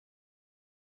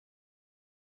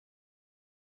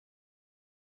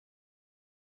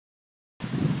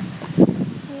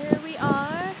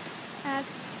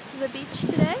at the beach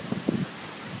today,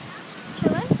 just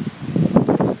chilling.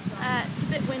 It's a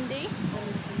bit windy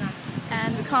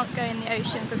and we can't go in the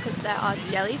ocean because there are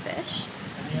jellyfish,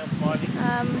 but that's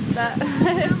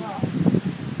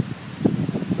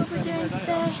what we're doing today.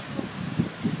 So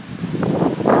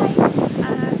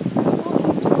we're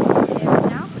walking towards the pier right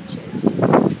now, which is just there.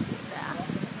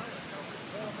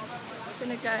 We're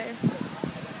going to go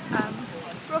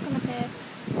walk on the pier.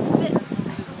 It's a bit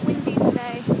windy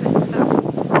today, but it's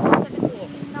about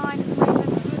 79 at the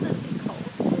moment, so it's a little bit cold,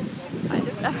 kind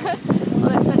of.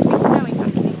 Although it's meant to be snowing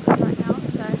back in England right now,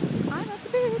 so I'm at the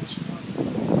beach.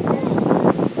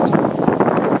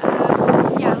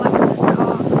 Yeah, like I said, there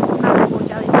are more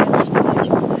jellyfish in the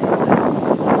ocean today, so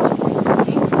they're actually pretty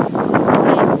sweet. So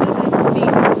yeah, we're going to go to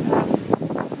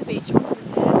the beach, onto the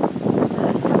pier,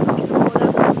 look in the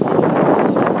water, maybe see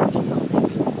some jellyfish or something,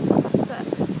 but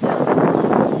it's still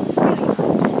really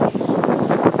nice day.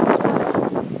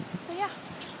 So yeah,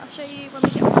 I'll show you when we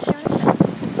get back here in a bit.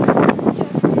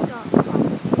 Just got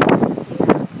onto the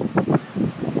pier.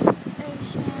 There's the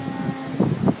ocean. Yeah.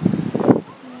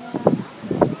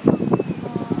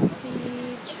 More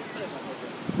beach.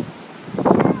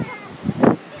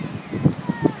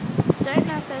 Don't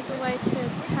know if there's a way to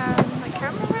turn my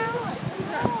camera around.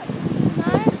 No?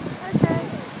 Okay.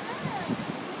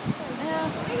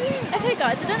 Yeah. Okay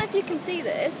guys, I don't know if you can see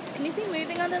this. Can you see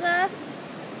moving under there?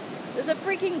 There's a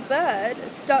freaking bird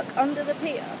stuck under the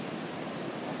pier.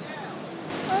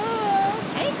 Oh,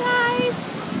 hey guys!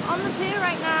 On the pier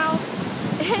right now.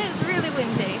 It's really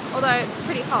windy, although it's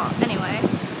pretty hot anyway.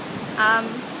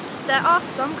 There are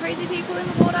some crazy people in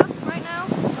the water right now.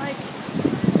 Like,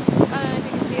 I don't know if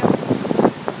you can see them.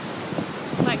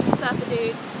 Like the surfer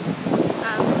dudes,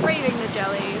 braving the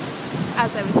jellies,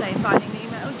 as they would say in Finding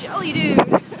Nemo, jelly dude!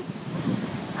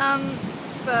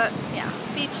 But yeah,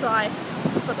 beach life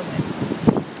for the win.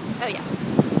 Oh yeah.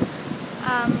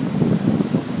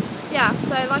 Yeah,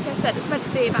 so like I said, it's meant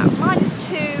to be about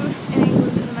 -2 in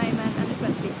England at the moment, and it's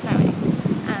meant to be snowing.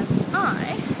 And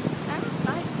I am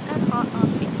nice and hot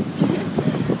on the beach.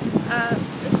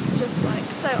 This is just like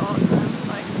so awesome.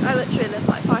 Like, I literally live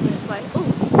like 5 minutes away.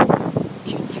 Ooh,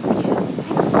 cute surfer dudes.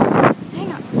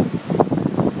 Hang on.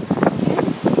 Okay,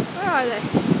 where are they?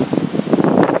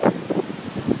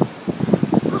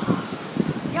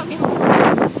 Yum yum.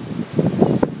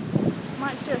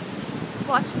 Might just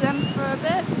watch them for a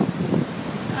bit.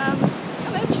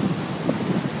 Image.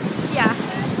 Yeah,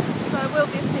 so I will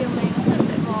be filming a little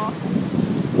bit more.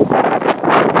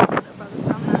 Little brother's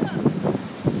down there.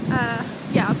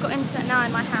 Yeah, I've got internet now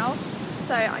in my house,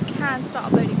 so I can start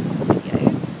uploading proper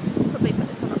videos. Probably put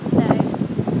this one up today.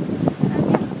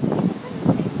 Yeah, see you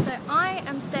guys. So I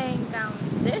am staying down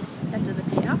this end of the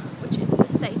pier, which is the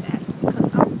safe end,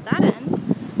 because on that end,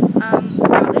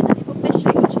 there are loads of people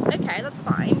fishing, which is okay, that's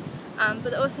fine.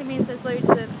 But it also means there's loads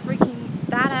of freaking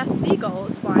badass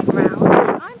seagulls flying around.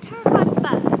 And I'm terrified of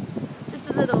birds. Just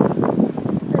a little